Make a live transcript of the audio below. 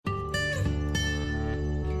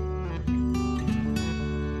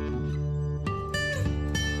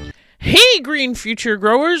Hey, Green Future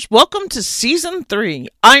Growers, welcome to Season 3.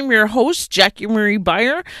 I'm your host, Jackie Marie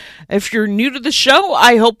Beyer. If you're new to the show,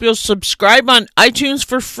 I hope you'll subscribe on iTunes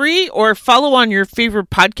for free or follow on your favorite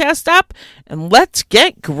podcast app, and let's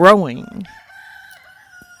get growing.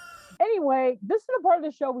 Anyway, this is the part of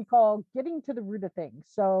the show we call Getting to the Root of Things.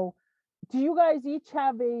 So, do you guys each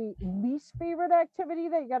have a least favorite activity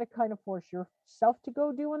that you got to kind of force yourself to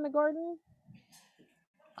go do in the garden?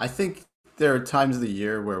 I think there are times of the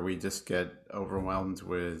year where we just get overwhelmed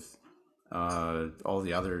with all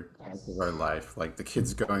the other parts of our life, like the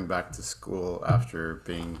kids going back to school after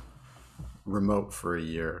being remote for a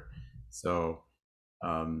year. So,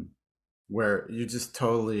 where you're just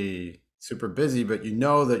totally super busy, but you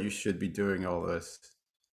know that you should be doing all this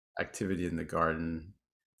activity in the garden,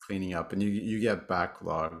 cleaning up, and you get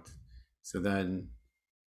backlogged. So then,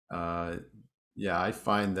 yeah, I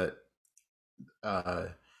find that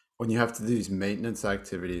when you have to do these maintenance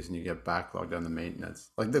activities and you get backlogged on the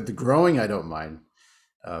maintenance, like the growing, I don't mind,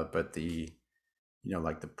 but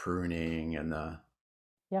like the pruning and the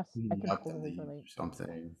Yes, I can up totally the relate.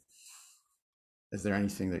 something. Is there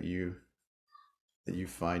anything that you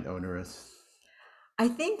find onerous? I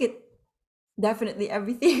think it definitely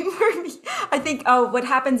everything for me. I think what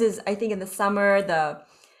happens is I think in the summer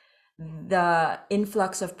the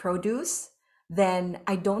influx of produce, then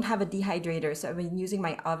I don't have a dehydrator. So I've been using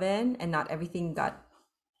my oven and not everything got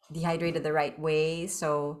dehydrated the right way.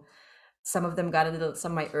 So some of them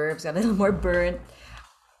some of my herbs got a little more burnt.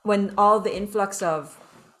 When all the influx of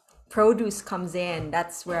produce comes in,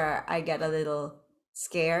 that's where I get a little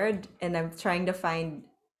scared, and I'm trying to find,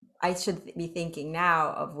 I should be thinking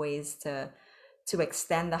now of ways to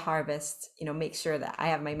extend the harvest, make sure that I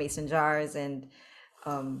have my mason jars and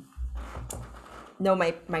know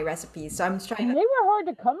my recipes. So I'm trying And to, they were hard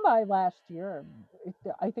to come by last year.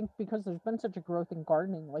 I think because there's been such a growth in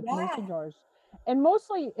gardening, like mason jars. And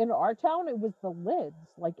mostly in our town, it was the lids.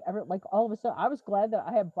 Like all of a sudden, I was glad that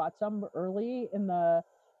I had bought some early in the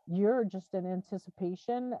year, just in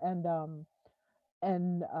anticipation.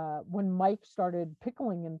 And when Mike started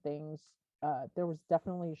pickling and things, there was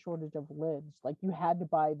definitely a shortage of lids. Like you had to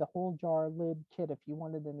buy the whole jar lid kit if you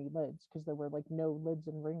wanted any lids, because there were like no lids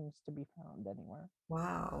and rings to be found anywhere.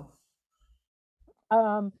 wow.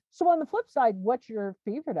 So on the flip side, what's your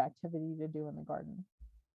favorite activity to do in the garden?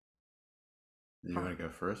 You want to go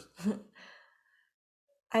first?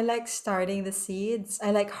 I like starting the seeds. I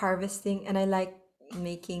like harvesting, and I like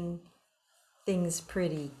making things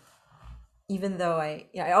pretty. Even though I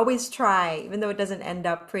always try, even though it doesn't end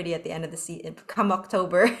up pretty at the end of the season, come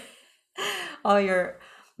October,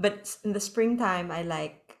 but in the springtime, I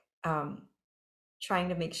like trying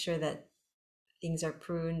to make sure that things are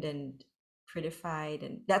pruned and prettified,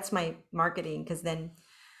 and that's my marketing. Because then,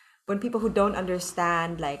 when people who don't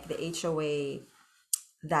understand, like the HOA,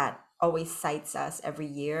 that always cites us every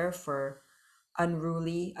year for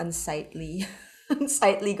unruly, unsightly,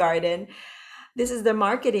 unsightly garden. This is the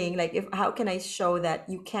marketing. Like, how can I show that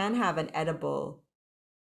you can have an edible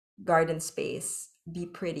garden space, be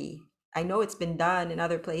pretty? I know it's been done in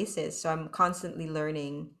other places, so I'm constantly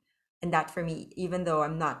learning. And that for me, even though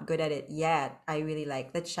I'm not good at it yet, I really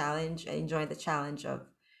like the challenge. I enjoy the challenge of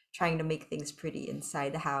trying to make things pretty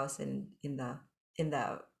inside the house and in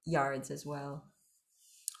the yards as well.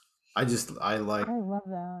 I like. I love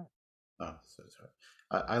that. Oh, so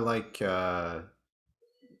sorry. I like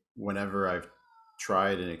whenever I've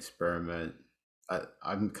tried an experiment.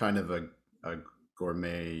 I'm kind of a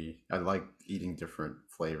gourmet. I like eating different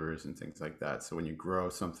flavors and things like that. So when you grow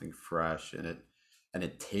something fresh and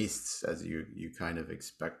it tastes as you kind of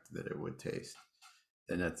expect that it would taste,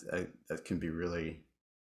 then that can be really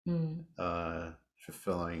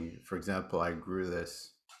fulfilling. For example,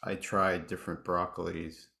 I tried different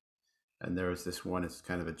broccolis, and there was this one, it's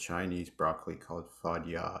kind of a Chinese broccoli called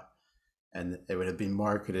Fadia, and it would have been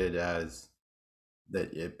marketed as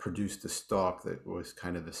that it produced a stalk that was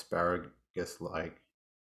kind of asparagus-like,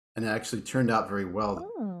 and it actually turned out very well.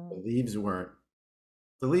 The leaves were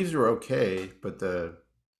okay, but the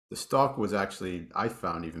stalk was actually, I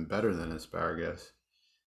found, even better than asparagus.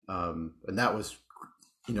 And that was,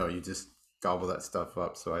 you just gobble that stuff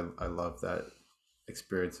up. So I love that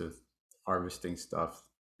experience of harvesting stuff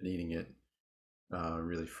and eating it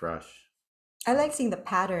really fresh. I like seeing the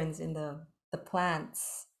patterns in the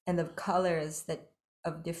plants and the colors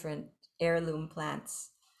of different heirloom plants.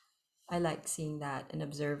 I like seeing that and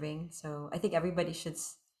observing. So I think everybody should.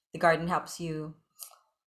 The garden helps you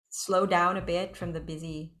slow down a bit from the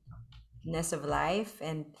busyness of life,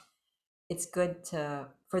 and it's good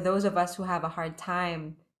for those of us who have a hard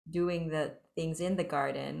time doing the things in the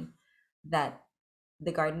garden, that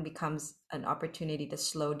the garden becomes an opportunity to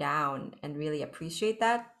slow down and really appreciate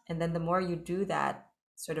that. And then the more you do that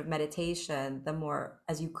sort of meditation, the more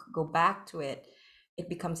as you go back to it, it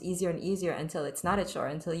becomes easier and easier until it's not a chore,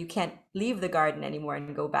 until you can't leave the garden anymore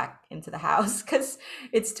and go back into the house because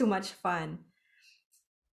it's too much fun.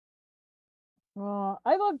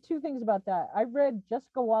 I love two things about that. I read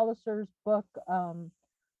Jessica Walliser's book.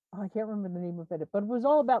 I can't remember the name of it, but it was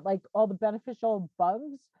all about like all the beneficial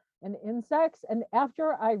bugs and insects. And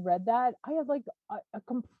after I read that, I had like a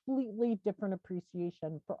completely different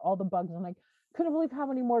appreciation for all the bugs. And I couldn't believe how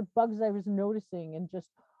many more bugs I was noticing, and just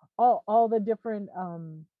all the different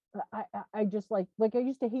I just like I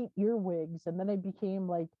used to hate earwigs, and then I became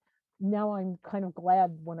like, now I'm kind of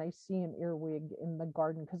glad when I see an earwig in the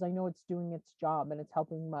garden, because I know it's doing its job and it's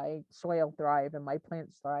helping my soil thrive and my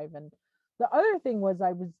plants thrive. And the other thing was,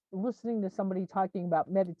 I was listening to somebody talking about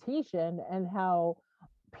meditation and how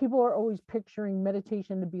people are always picturing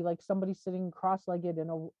meditation to be like somebody sitting cross-legged in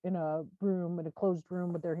a room, in a closed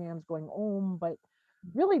room, with their hands going om, but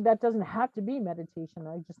really that doesn't have to be meditation.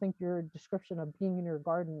 I just think your description of being in your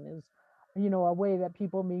garden is, a way that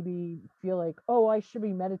people maybe feel like, oh, I should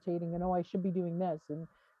be meditating, and oh, I should be doing this. And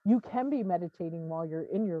you can be meditating while you're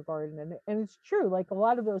in your garden. And it's true, like a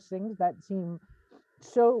lot of those things that seem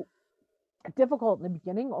so difficult in the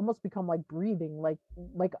beginning almost become like breathing. Like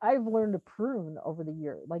I've learned to prune over the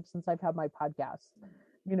year, like since I've had my podcast.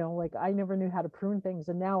 Like I never knew how to prune things,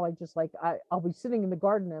 and now I just like I'll be sitting in the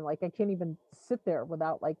garden and like I can't even sit there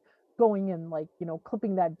without like going in, like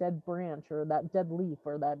clipping that dead branch or that dead leaf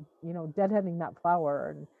or that deadheading that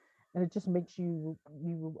flower. And it just makes you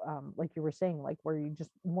like you were saying, like where you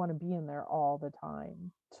just want to be in there all the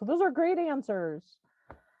time. So those are great answers.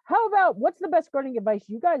 How about, what's the best gardening advice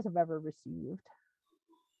you guys have ever received?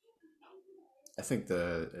 I think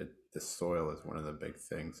the soil is one of the big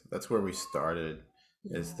things. That's where we started.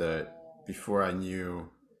 Is that before I knew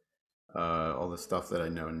all the stuff that I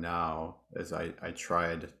know now, is I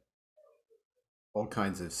tried all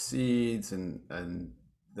kinds of seeds, and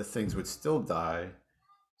the things would still die.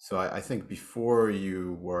 So I think before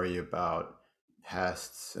you worry about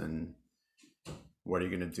pests and what are you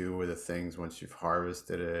going to do with the things once you've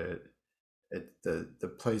harvested it, the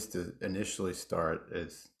place to initially start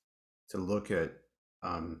is to look at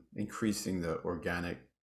increasing the organic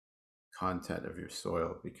content of your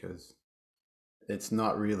soil, because it's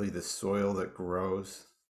not really the soil that grows.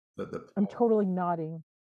 I'm totally nodding.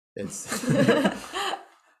 It's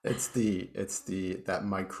it's that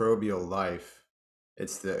microbial life.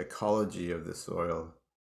 It's the ecology of the soil.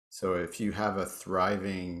 So if you have a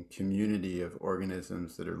thriving community of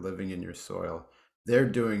organisms that are living in your soil, they're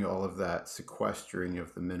doing all of that sequestering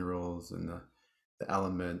of the minerals and the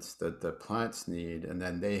elements that the plants need, and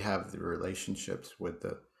then they have the relationships with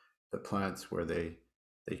the plants where they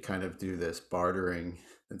kind of do this bartering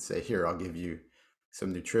and say, here, I'll give you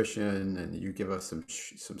some nutrition and you give us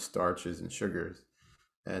some starches and sugars.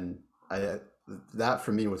 And that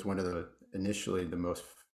for me was one of the initially the most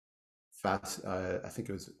fast. I think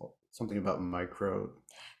it was something about micro.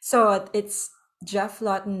 So it's Geoff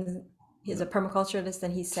Lawton. He's a permaculturalist,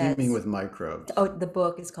 and he says Teaming with Microbes. Oh, the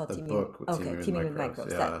book is called Teaming with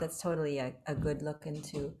Microbes. Yeah. That's totally a good look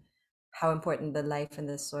into how important the life in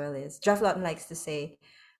the soil is. Geoff Lawton likes to say,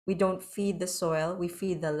 we don't feed the soil, we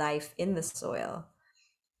feed the life in the soil.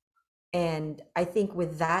 And I think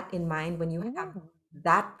with that in mind, when you have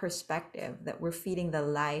that perspective that we're feeding the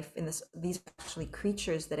life in this, these are actually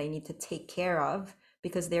creatures that I need to take care of,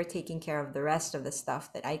 because they're taking care of the rest of the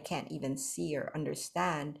stuff that I can't even see or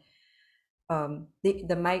understand. The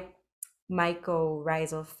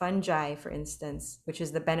mycorrhizal fungi, for instance, which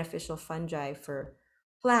is the beneficial fungi for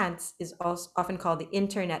plants, is also often called the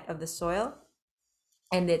internet of the soil,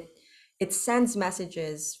 and it sends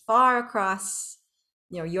messages far across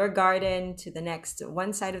your garden to the next,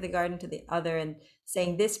 one side of the garden to the other, and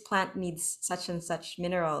saying this plant needs such and such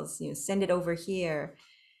minerals, send it over here.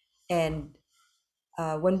 And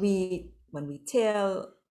when we till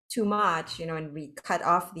too much, and we cut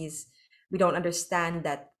off these, we don't understand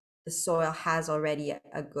that the soil has already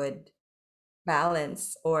a good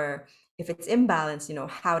balance, or if it's imbalanced,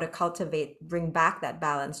 how to bring back that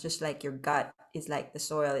balance, just like your gut is like the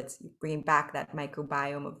soil. It's bringing back that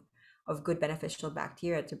microbiome of good beneficial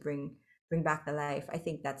bacteria to bring back the life. I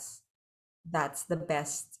think that's the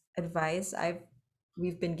best advice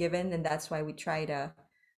we've been given, and that's why we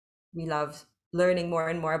love learning more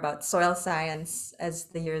and more about soil science as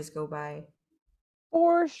the years go by.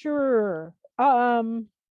 For sure. No,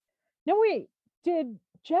 wait, did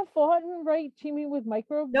Geoff Lawton write Teaming with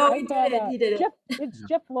Microbes? No, he did it. It's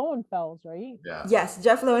Jeff Lowenfels, right? Yeah. Yes,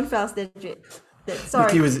 Jeff Lowenfels did it.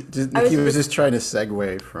 Sorry, Nikki was just trying to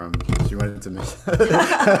segue from. She wanted to make.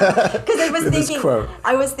 Because quote.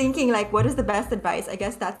 I was thinking like, what is the best advice? I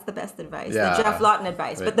guess that's the best advice, Yeah, the Jeff Lawton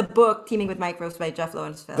advice. right. But the book Teaming with Microbes by Jeff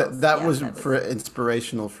Lowenfels. That was for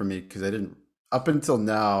inspirational for me because I didn't up until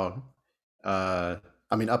now.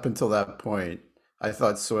 Up until that point, I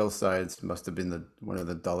thought soil science must have been one of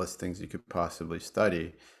the dullest things you could possibly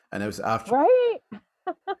study, and it was after. Right?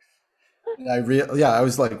 I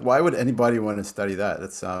was like, why would anybody want to study that?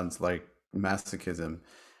 That sounds like masochism.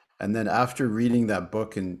 And then after reading that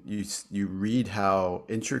book, and you read how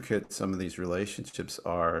intricate some of these relationships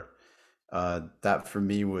are, that for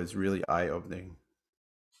me was really eye-opening.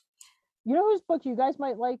 You know whose book you guys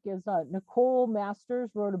might like is Nicole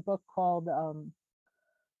Masters wrote a book called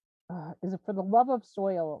is it For the Love of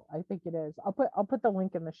Soil? I think it is. I'll put the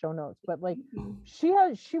link in the show notes. But like she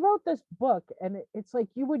wrote this book, and it's like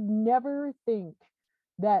you would never think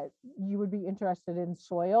that you would be interested in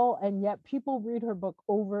soil, and yet people read her book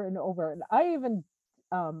over and over. And I even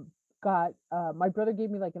got my brother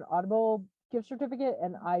gave me like an Audible gift certificate,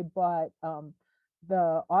 and I bought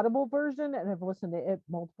the Audible version, and I've listened to it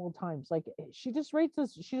multiple times. Like she just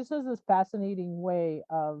has this fascinating way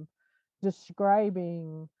of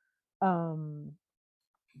describing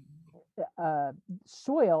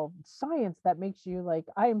soil science that makes you like,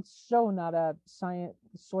 I am so not a science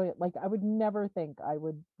soil, like I would never think I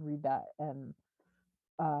would read that. And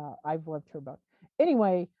I've loved her book.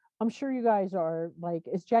 Anyway, I'm sure you guys are like,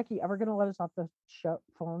 is Jackie ever gonna let us off the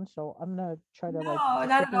phone? So I'm gonna try to No, like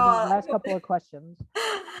not at all. last couple of questions.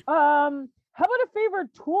 How about a favorite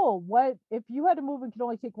tool? What if you had to move and could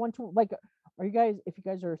only take one tool? Like, are you guys, if you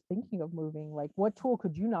guys are thinking of moving, like what tool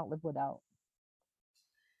could you not live without?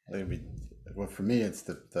 Well, for me, it's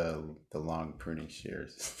the long pruning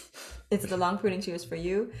shears. It's the long pruning shears for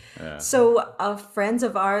you. Yeah. So friends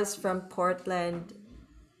of ours from Portland,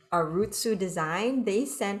 Rootsu Design, they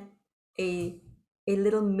sent a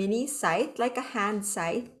little mini scythe, like a hand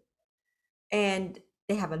scythe, and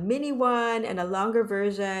they have a mini one and a longer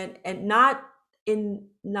version, and not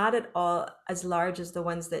at all as large as the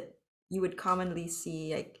ones that you would commonly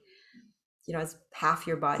see, like, you know, as half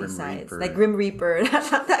your body Grim size, Reaper. like Grim Reaper,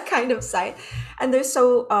 that kind of scythe. And they're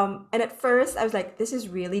so and at first I was like, this is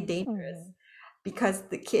really dangerous because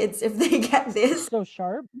the kids, if they get this, so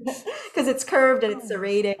sharp because it's curved and it's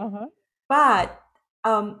serrated. But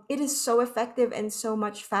it is so effective and so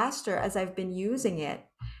much faster as I've been using it.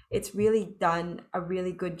 It's really done a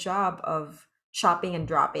really good job of chopping and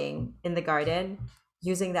dropping in the garden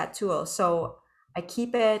using that tool. So I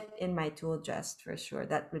keep it in my tool chest for sure.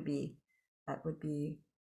 That would be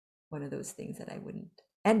one of those things that I wouldn't.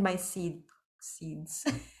 And my seeds.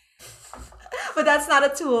 But that's not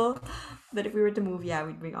a tool. But if we were to move, yeah,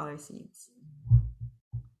 we'd bring all our seeds.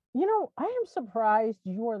 You know, I am surprised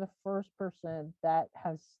you are the first person that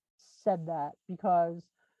has said that, because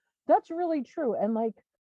that's really true. And like,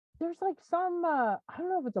 there's like some, I don't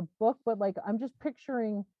know if it's a book, but like, I'm just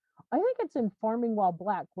picturing, I think it's in Farming While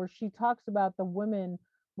Black, where she talks about the women,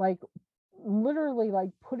 like literally like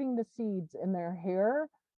putting the seeds in their hair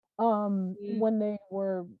when they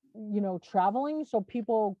were, you know, traveling, so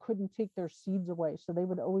people couldn't take their seeds away. So they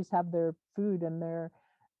would always have their food and their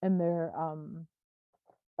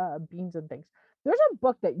beans and things. There's a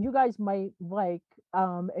book that you guys might like,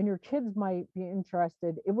 and your kids might be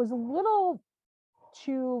interested. It was a little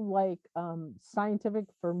too like scientific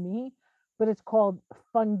for me, but it's called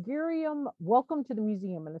Fungarium, Welcome to the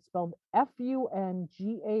Museum, and it's spelled Fungarium.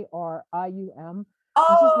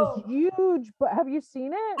 Oh, this is this huge, but have you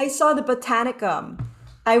seen it? I saw the Botanicum.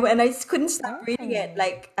 I couldn't stop reading it.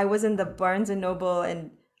 Like I was in the Barnes and Noble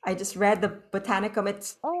and I just read the Botanicum.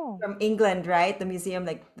 It's from England, right? The museum,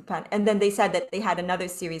 like and then they said that they had another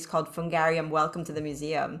series called Fungarium, Welcome to the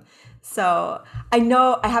Museum. So I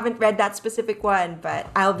know I haven't read that specific one, but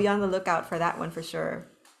I'll be on the lookout for that one for sure.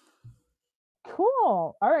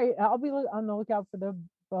 Cool. All right, I'll be on the lookout for the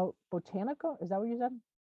Botanica. Is that what you said?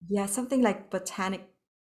 Yeah, something like Botanic.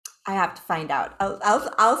 I have to find out.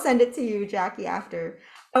 I'll send it to you, Jackie, after.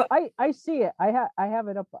 Oh, I see it. I have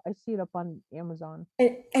it up. I see it up on Amazon.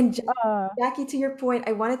 And Jackie, to your point,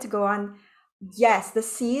 I wanted to go on. Yes, the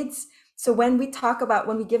seeds. So when we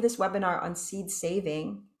give this webinar on seed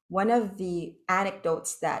saving, one of the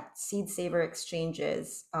anecdotes that Seed Saver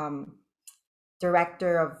Exchange's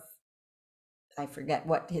director of, I forget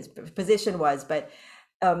what his position was, but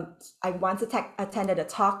I once attended a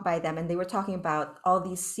talk by them, and they were talking about all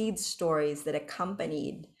these seed stories that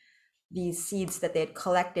accompanied these seeds that they had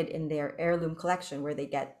collected in their heirloom collection, where they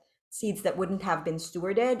get seeds that wouldn't have been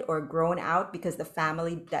stewarded or grown out because the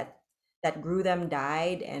family that that grew them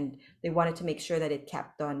died, and they wanted to make sure that it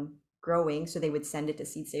kept on growing, so they would send it to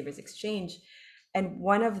Seed Savers Exchange. And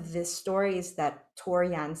one of the stories that Tor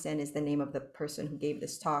Jansen is the name of the person who gave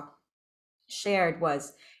this talk shared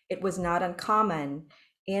was, it was not uncommon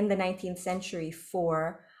in the 19th century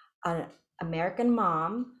for an American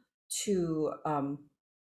mom to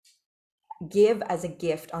give as a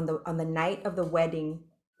gift on the night of the wedding,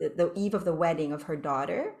 the eve of the wedding of her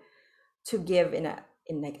daughter, to give in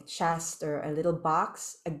like a chest or a little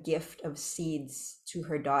box a gift of seeds to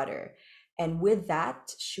her daughter. And with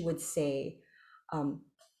that, she would say,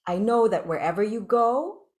 I know that wherever you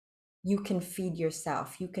go, you can feed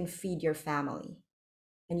yourself, you can feed your family,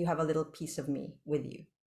 and you have a little piece of me with you.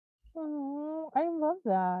 Oh, I love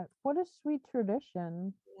that. What a sweet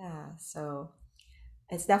tradition. Yeah, so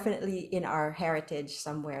it's definitely in our heritage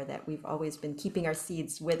somewhere that we've always been keeping our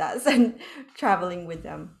seeds with us and traveling with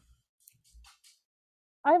them.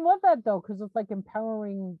 I love that though, because it's like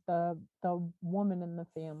empowering the woman in the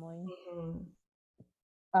family,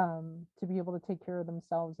 to be able to take care of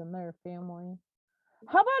themselves and their family.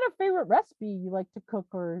 How about a favorite recipe you like to cook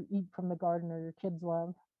or eat from the garden, or your kids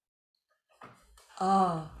love?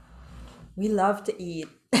 Oh, we love to eat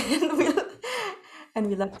and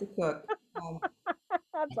we love to cook.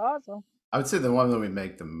 That's awesome. I would say the one that we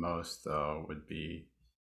make the most though would be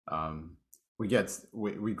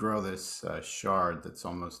we grow this chard that's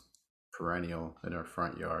almost perennial in our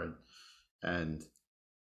front yard, and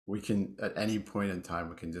we can at any point in time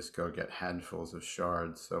we can just go get handfuls of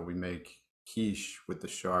chard. So we make quiche with the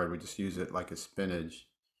chard. We just use it like a spinach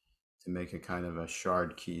to make a kind of a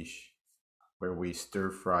chard quiche, where we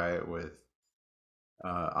stir fry it with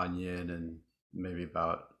onion and maybe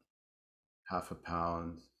about half a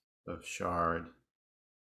pound of chard,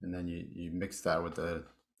 and then you mix that with the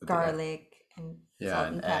garlic and salt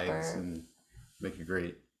and pepper, eggs, and make a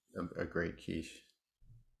great quiche.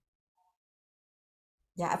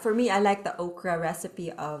 Yeah, for me, I like the okra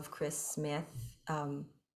recipe of Chris Smith,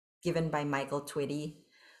 given by Michael Twitty,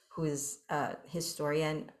 who is a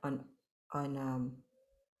historian on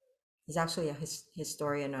he's actually a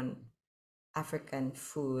historian on African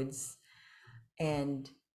foods,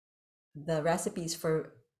 and the recipes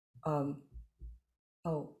for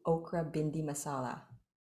okra bindi masala.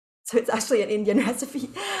 So it's actually an Indian recipe,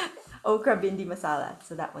 okra bindi masala.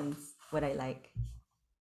 So that one's what I like.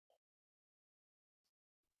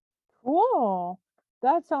 Cool.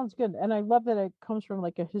 That sounds good. And I love that it comes from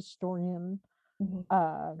like a historian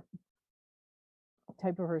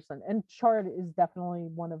type of person. And chard is definitely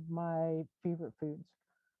one of my favorite foods.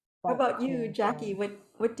 How about you, Jackie?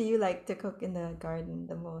 What do you like to cook in the garden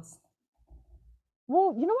the most?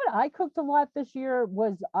 Well, you know what I cooked a lot this year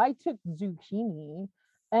was I took zucchini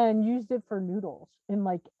and used it for noodles in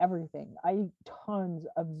like everything. I ate tons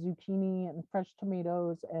of zucchini and fresh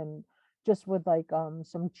tomatoes, and just with like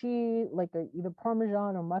some cheese, like either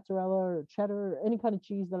Parmesan or mozzarella or cheddar, any kind of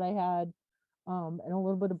cheese that I had, and a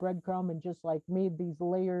little bit of breadcrumb, and just like made these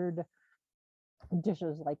layered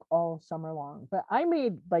dishes like all summer long. But I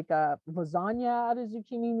made like a lasagna out of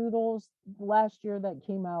zucchini noodles last year that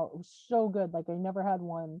came out. It was so good. Like I never had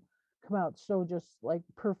one come out so just like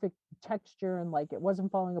perfect texture, and like it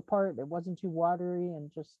wasn't falling apart. It wasn't too watery,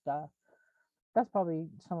 and just that's probably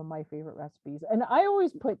some of my favorite recipes. And I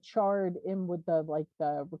always put chard in with the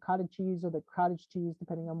ricotta cheese or the cottage cheese,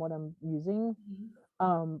 depending on what I'm using.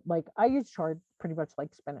 Like I use chard pretty much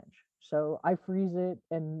like spinach. So I freeze it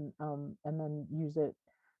and then use it,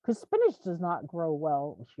 because spinach does not grow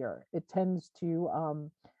well here. It tends to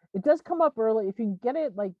it does come up early if you get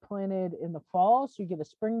it like planted in the fall, so you get a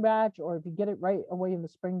spring batch, or if you get it right away in the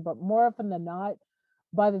spring. But more often than not,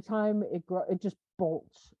 by the time it just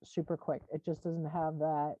bolts super quick. It just doesn't have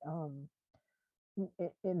that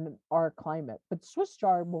in our climate. But Swiss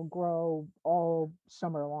chard will grow all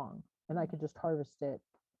summer long, and I could just harvest it,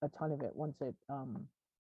 a ton of it, once it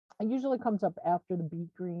usually comes up after the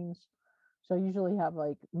beet greens. So I usually have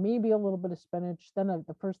like maybe a little bit of spinach. Then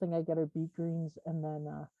the first thing I get are beet greens, and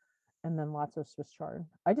then lots of Swiss chard.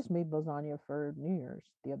 I just made lasagna for New Year's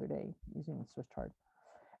the other day using Swiss chard.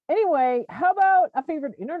 Anyway, how about a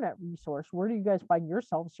favorite internet resource? Where do you guys find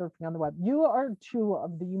yourself surfing on the web? You are two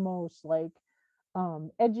of the most like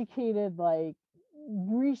educated, like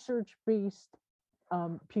research based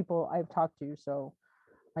people I've talked to. So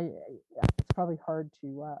it's probably hard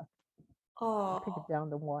to pick it down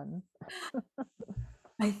to one.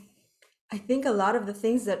 I think a lot of the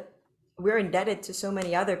things that we're indebted to so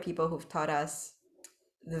many other people who've taught us.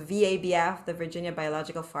 The VABF, the Virginia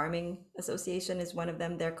Biological Farming Association, is one of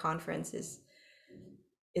them. Their conference is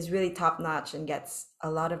really top notch and gets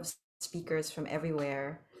a lot of speakers from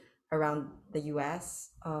everywhere. around the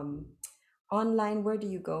US. Online, where do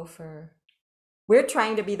you go for? We're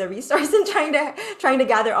trying to be the resource and trying to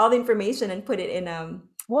gather all the information and put it in.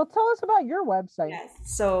 Well, tell us about your website. Yes.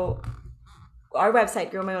 So our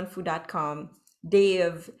website, growmyownfood.com,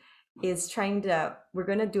 Dave is trying to, we're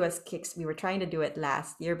going to do we were trying to do it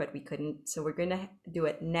last year, but we couldn't. So we're going to do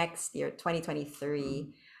it next year,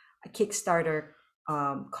 2023, a Kickstarter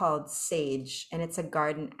called Sage, and it's a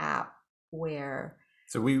garden app where.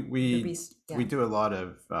 So we do a lot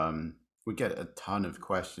of, we get a ton of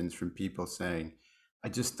questions from people saying, I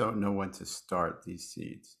just don't know when to start these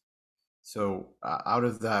seeds. So out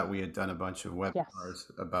of that, we had done a bunch of webinars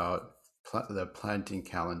about the planting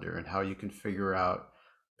calendar and how you can figure out,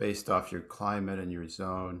 based off your climate and your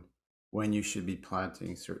zone, when you should be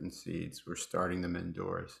planting certain seeds. We're starting them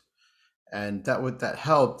indoors. And that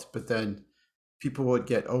helped, but then people would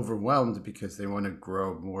get overwhelmed because they want to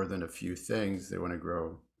grow more than a few things. They want to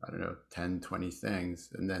grow, 10, 20 things.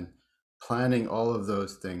 And then planning all of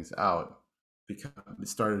those things out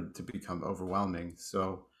started to become overwhelming.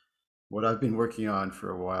 So what I've been working on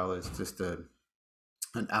for a while is just an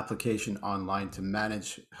application online to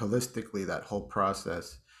manage holistically that whole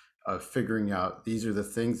process of figuring out, these are the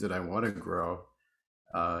things that I want to grow.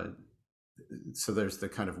 So there's the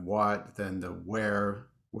kind of what, then the where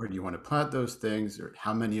do you want to plant those things, or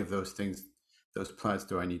how many of those plants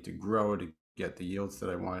do I need to grow to get the yields that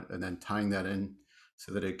I want, and then tying that in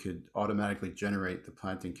so that it could automatically generate the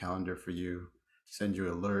planting calendar for you, send you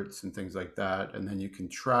alerts and things like that. And then you can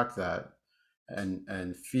track that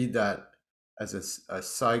and feed that as a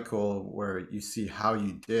cycle where you see how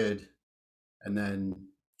you did, and then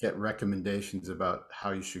get recommendations about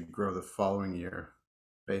how you should grow the following year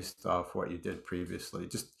based off what you did previously.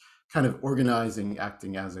 Just kind of organizing,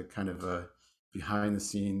 acting as a kind of a behind the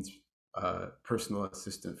scenes personal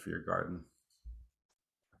assistant for your garden.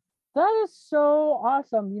 That is so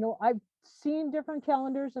awesome. I've seen different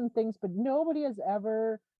calendars and things, but nobody has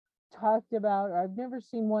ever talked about, or I've never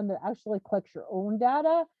seen one that actually collects your own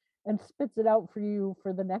data and spits it out for you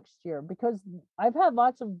for the next year. Because I've had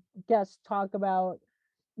lots of guests talk about,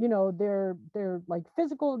 their like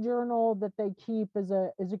physical journal that they keep is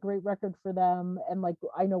a great record for them. And like,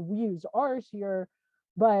 I know we use ours here,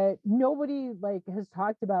 but nobody like has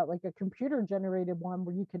talked about like a computer generated one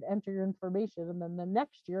where you can enter your information, and then the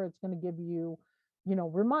next year it's going to give you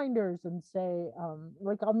reminders and say,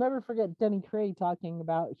 like, I'll never forget Denny Cray talking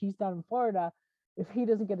about, he's down in Florida, if he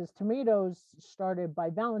doesn't get his tomatoes started by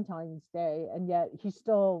Valentine's Day, and yet he's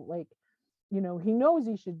still like, he knows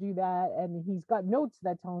he should do that, and he's got notes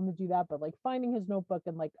that tell him to do that, but like finding his notebook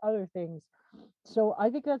and like other things. So I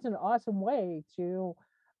think that's an awesome way to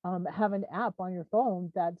have an app on your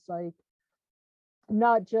phone that's like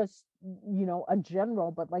not just a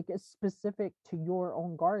general, but like is specific to your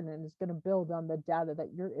own garden, and is going to build on the data that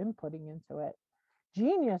you're inputting into it.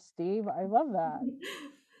 Genius, Steve. I love that.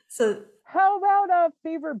 So how about a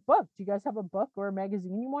favorite book? Do you guys have a book or a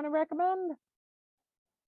magazine you want to recommend?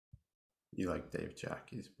 You like Dave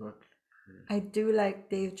Jackie's book? I do like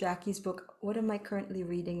Dave Jackie's book. What am I currently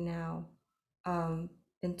reading now?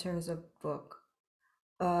 In terms of book.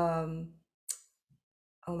 Oh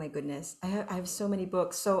my goodness. I have so many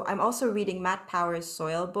books. So I'm also reading Matt Power's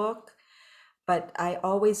Soil book, but I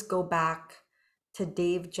always go back to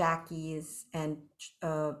Dave Jackie's and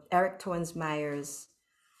Eric Toensmeyer's,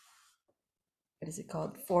 what is it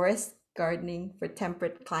called? Forest Gardening for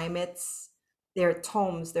Temperate Climates. They're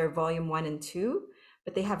tomes, they're volume 1 and 2,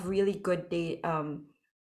 but they have really good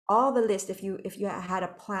all the list. If you had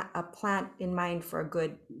a plant in mind for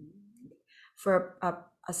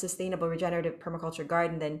a sustainable regenerative permaculture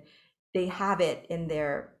garden, then they have it in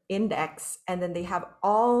their index, and then they have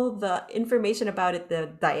all the information about it, the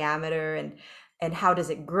diameter and how does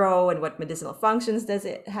it grow and what medicinal functions does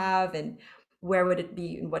it have and where would it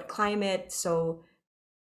be in what climate. So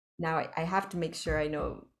now I have to make sure I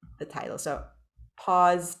know the title. So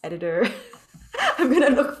pause, editor. I'm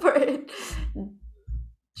gonna look for it.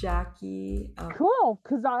 Jackie. Cool,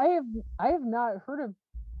 because I have not heard of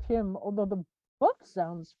him, although the book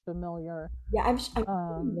sounds familiar. Yeah, I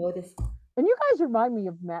know this. And you guys remind me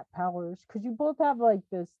of Matt Powers, because you both have like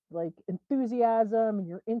this like enthusiasm, and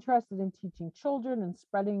you're interested in teaching children and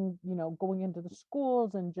spreading, going into the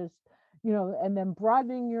schools and just, and then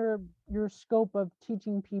broadening your scope of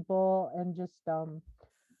teaching people, and just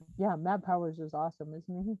yeah, Matt Powers is awesome,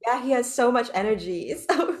 isn't he? Yeah, he has so much energy.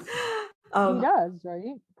 So he does,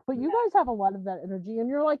 right? But you guys have a lot of that energy, and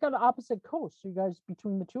you're like on the opposite coast. You guys,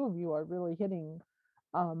 between the two of you, are really hitting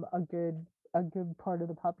a good part of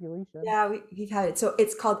the population. Yeah, we've had it. So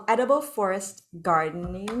it's called Edible Forest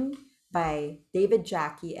Gardening by David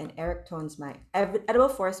Jackie and Eric Tonesmeyer. Edible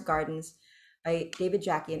Forest Gardens by David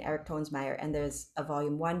Jackie and Eric Tonesmeyer. And there's a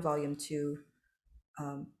volume 1, volume 2.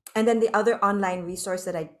 And then the other online resource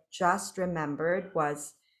that I just remembered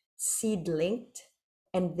was Seedlinked.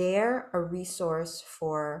 And they're a resource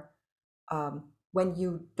for when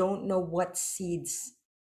you don't know what seeds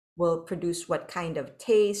will produce what kind of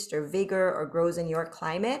taste or vigor or grows in your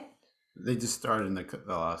climate. They just started in the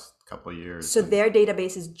last couple of years. So their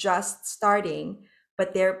database is just starting,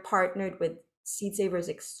 but they're partnered with Seed Savers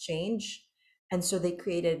Exchange. And so they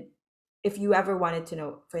created, if you ever wanted to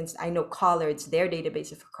know, for instance, I know collards, their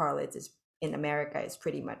database of collards is in America is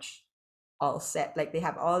pretty much all set. Like they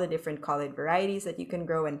have all the different collard varieties that you can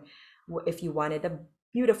grow. And if you wanted a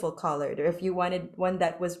beautiful collard, or if you wanted one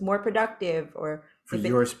that was more productive, or for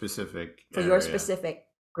your specific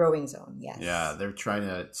growing zone. Yes. Yeah, they're trying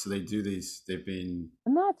to, so they do these, and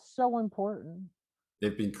that's so important.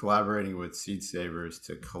 They've been collaborating with Seed Savers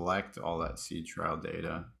to collect all that seed trial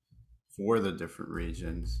data for the different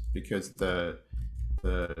regions, because the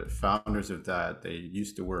founders of that, they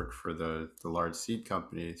used to work for the large seed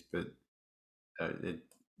companies, but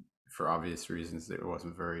for obvious reasons, it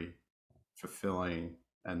wasn't very fulfilling,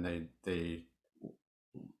 and they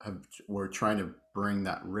were trying to bring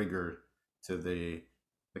that rigor to the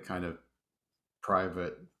kind of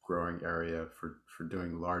private growing area for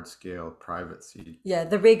doing large scale private seed. Yeah,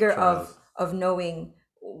 the rigor trials. of knowing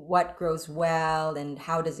what grows well and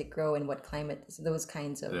how does it grow in what climate. So those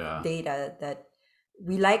kinds of data that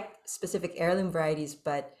we like specific heirloom varieties,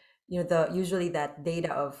 but usually that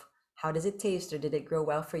data of how does it taste or did it grow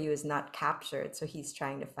well for you is not captured. So he's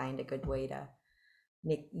trying to find a good way to,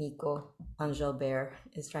 Nico Angelbert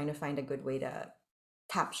is trying to find a good way to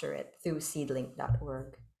capture it through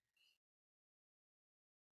seedlink.org.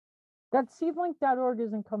 That seedlink.org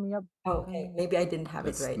isn't coming up. Oh, okay. Maybe I didn't have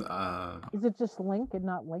it right. Is it just link and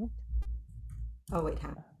not linked? Oh, wait.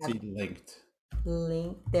 Seedlinked.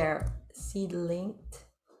 Link there.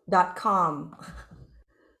 Seedlinked.com.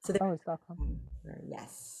 So there, it's .com.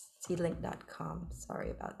 Yes. Seedlink.com. Sorry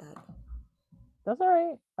about that. That's all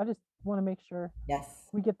right. I just want to make sure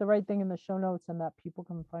we get the right thing in the show notes and that people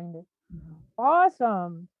can find it. Mm-hmm.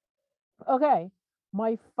 Awesome. Okay.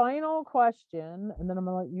 My final question, and then I'm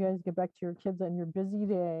gonna let you guys get back to your kids and your busy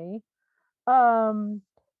day.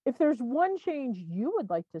 If there's one change you would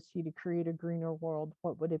like to see to create a greener world,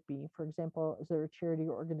 what would it be? For example, is there a charity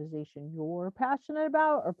or organization you're passionate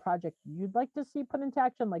about, or project you'd like to see put into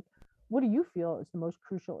action? Like, what do you feel is the most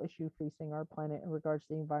crucial issue facing our planet in regards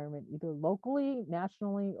to the environment, either locally,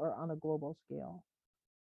 nationally, or on a global scale?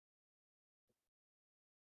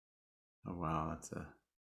 Oh, wow, that's a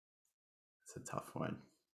tough one.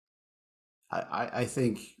 I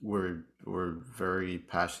think we're very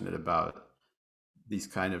passionate about these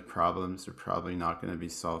kind of problems. Are probably not going to be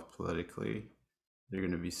solved politically. They're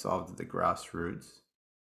going to be solved at the grassroots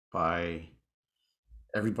by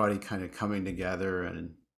everybody kind of coming together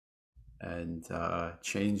and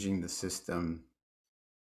changing the system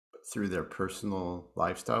through their personal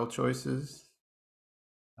lifestyle choices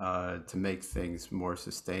to make things more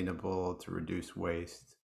sustainable, to reduce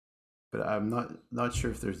waste. But I'm not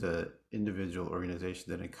sure if there's a individual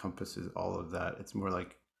organization that encompasses all of that. It's more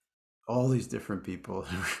like all these different people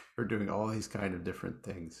who are doing all these kind of different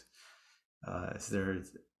things. Is there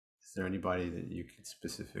anybody that you could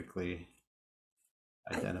specifically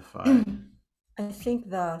identify? I think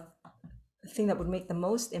the thing that would make the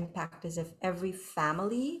most impact is if every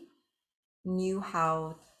family knew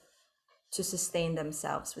how to sustain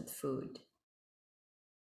themselves with food.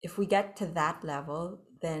 If we get to that level,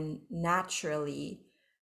 then naturally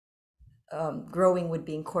growing would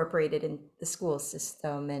be incorporated in the school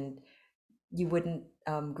system, and you wouldn't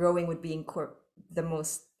growing would be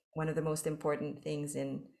one of the most important things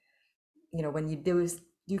in, when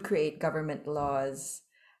you create government laws.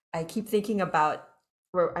 I keep thinking about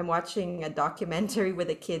where I'm watching a documentary with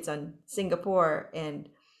the kids on Singapore, and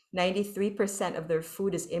 93% of their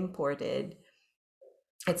food is imported.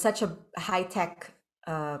 It's such a high-tech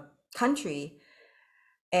country,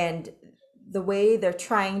 and the way they're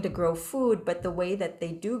trying to grow food, but the way that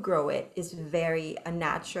they do grow it is very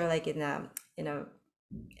unnatural, like in a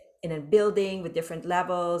building with different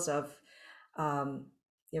levels of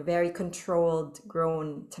very controlled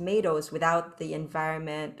grown tomatoes without the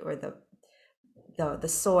environment or the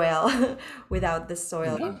soil without the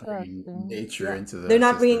soil. Nature into the They're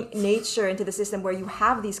not bringing nature into the system, where you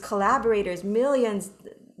have these collaborators, millions,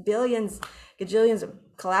 billions, gajillions of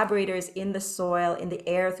collaborators in the soil, in the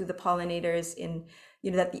air, through the pollinators, in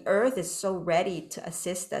that the earth is so ready to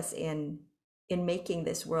assist us in making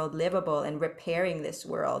this world livable and repairing this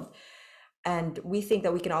world. And we think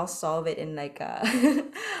that we can all solve it in like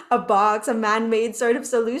a box, a man-made sort of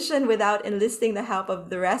solution without enlisting the help of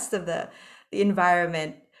the rest of the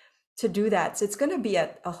environment to do that. So it's going to be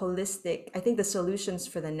a holistic, I think the solutions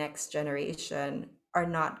for the next generation are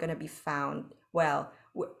not going to be found. Well,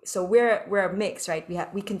 so we're a mix, right?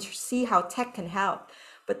 We can see how tech can help,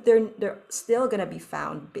 but they're still going to be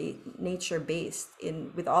found nature-based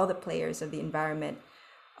with all the players of the environment,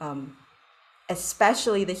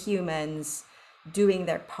 especially the humans doing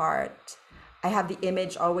their part. I have the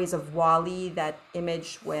image always of WALL-E, that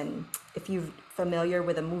image if you're familiar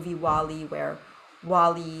with the movie WALL-E, where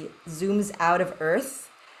WALL-E zooms out of Earth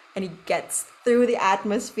and he gets through the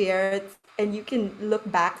atmosphere, and you can look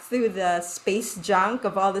back through the space junk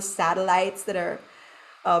of all the satellites that are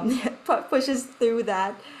pushes through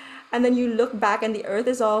that. And then you look back and the Earth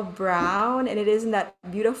is all brown, and it isn't that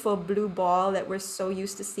beautiful blue ball that we're so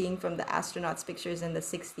used to seeing from the astronauts' pictures in the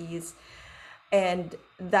 60s. And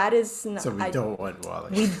that is not, so we don't want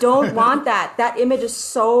WALL-E. We don't want that. That image is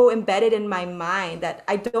so embedded in my mind that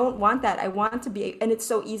I don't want that. I want to be, and it's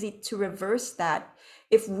so easy to reverse that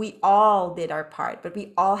if we all did our part, but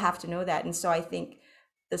we all have to know that. And so I think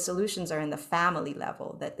the solutions are in the family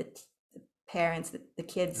level, that the parents, the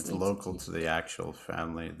kids. It's local to the actual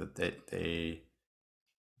family, that they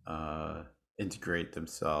integrate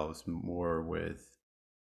themselves more with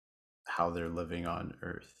how they're living on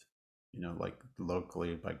Earth. Like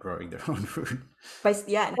locally by growing their own food.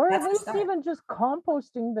 Or at least even just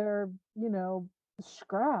composting their,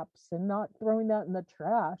 scraps and not throwing that in the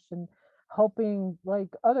trash, and helping like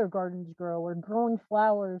other gardens grow, or growing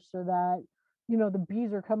flowers so that, the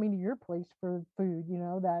bees are coming to your place for food,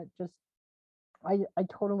 that just, I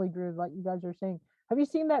totally agree with what you guys are saying. Have you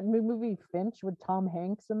seen that movie Finch with Tom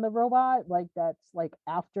Hanks and the robot? Like that's like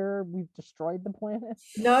after we've destroyed the planet.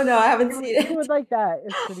 No, I haven't seen it. It was like that.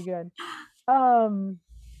 It's pretty good.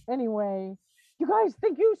 Anyway, you guys,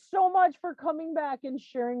 thank you so much for coming back and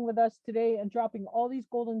sharing with us today and dropping all these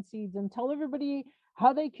golden seeds, and tell everybody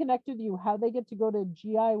how they connect with you, how they get to go to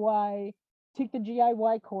GIY, take the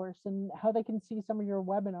GIY course, and how they can see some of your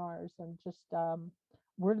webinars, and just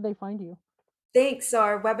where do they find you? Thanks. So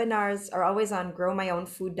our webinars are always on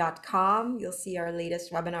growmyownfood.com. You'll see our latest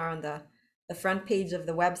webinar on the front page of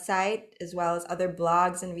the website, as well as other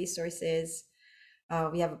blogs and resources.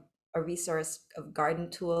 We have a resource of garden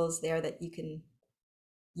tools there that you can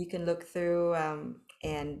look through.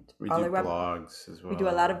 And we do blogs as well. We do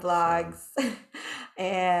a lot of blogs.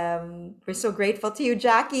 And we're so grateful to you,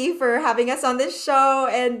 Jackie, for having us on this show.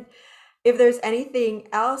 And if there's anything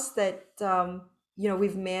else that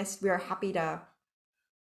we've missed, we are happy to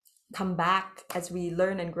come back as we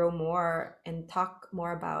learn and grow more and talk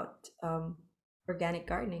more about organic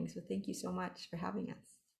gardening. So thank you so much for having us.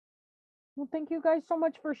 Well, thank you guys so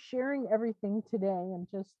much for sharing everything today, and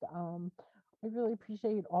just I really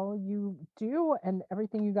appreciate all you do and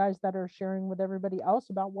everything you guys that are sharing with everybody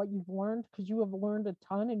else about what you've learned, because you have learned a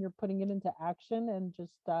ton and you're putting it into action. And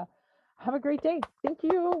just have a great day. Thank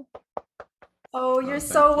you. Oh, you're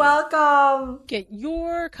so welcome. Get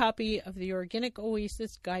your copy of the Organic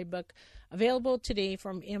Oasis Guidebook available today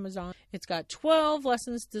from Amazon. It's got 12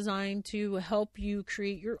 lessons designed to help you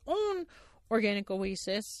create your own organic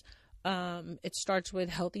oasis. It starts with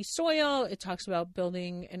healthy soil. It talks about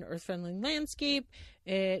building an earth-friendly landscape.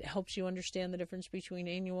 It helps you understand the difference between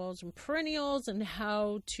annuals and perennials and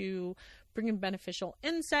how to bring in beneficial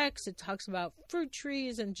insects. It talks about fruit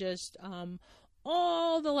trees and just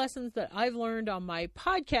all the lessons that I've learned on my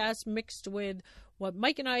podcast, mixed with what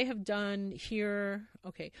Mike and I have done here.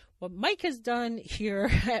 Okay, what Mike has done here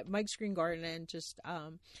at Mike's Green Garden, and just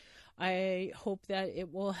I hope that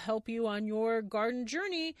it will help you on your garden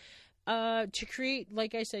journey to create,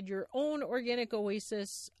 like I said, your own organic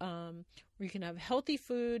oasis where you can have healthy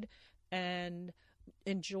food and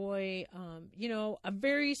enjoy, a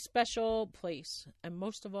very special place. And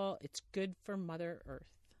most of all, it's good for Mother Earth.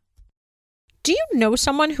 Do you know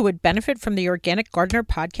someone who would benefit from the Organic Gardener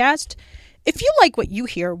podcast? If you like what you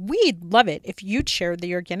hear, we'd love it if you'd share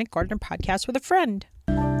the Organic Gardener podcast with a friend.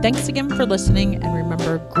 Thanks again for listening, and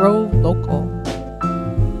remember, grow local.